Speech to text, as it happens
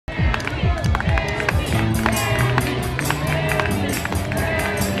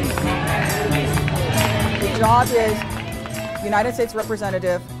job is United States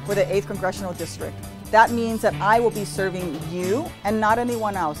Representative for the 8th Congressional District. That means that I will be serving you and not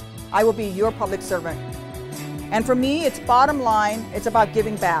anyone else. I will be your public servant. And for me, it's bottom line, it's about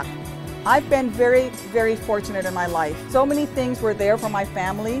giving back. I've been very, very fortunate in my life. So many things were there for my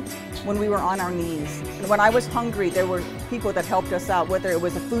family when we were on our knees. When I was hungry, there were people that helped us out, whether it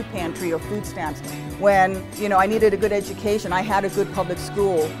was a food pantry or food stamps. When, I needed a good education, I had a good public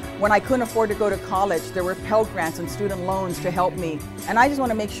school. When I couldn't afford to go to college, there were Pell Grants and student loans to help me. And I just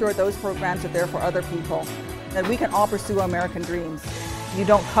want to make sure those programs are there for other people, that we can all pursue American dreams. You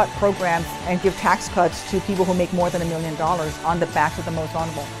don't cut programs and give tax cuts to people who make more than $1 million on the backs of the most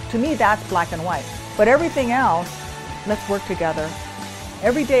vulnerable. To me, that's black and white. But everything else, let's work together.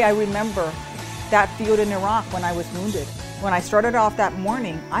 Every day I remember that field in Iraq when I was wounded. When I started off that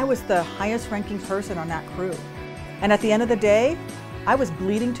morning, I was the highest ranking person on that crew. And at the end of the day, I was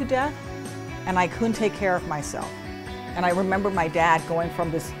bleeding to death and I couldn't take care of myself. And I remember my dad going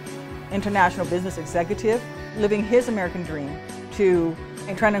from this international business executive, living his American dream, to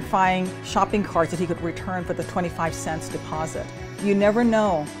trying to find shopping carts that he could return for the 25 cents deposit. You never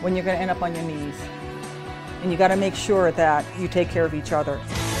know when you're going to end up on your knees. And you got to make sure that you take care of each other.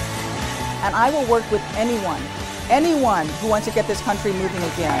 And I will work with anyone who wants to get this country moving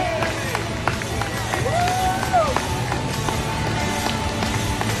again.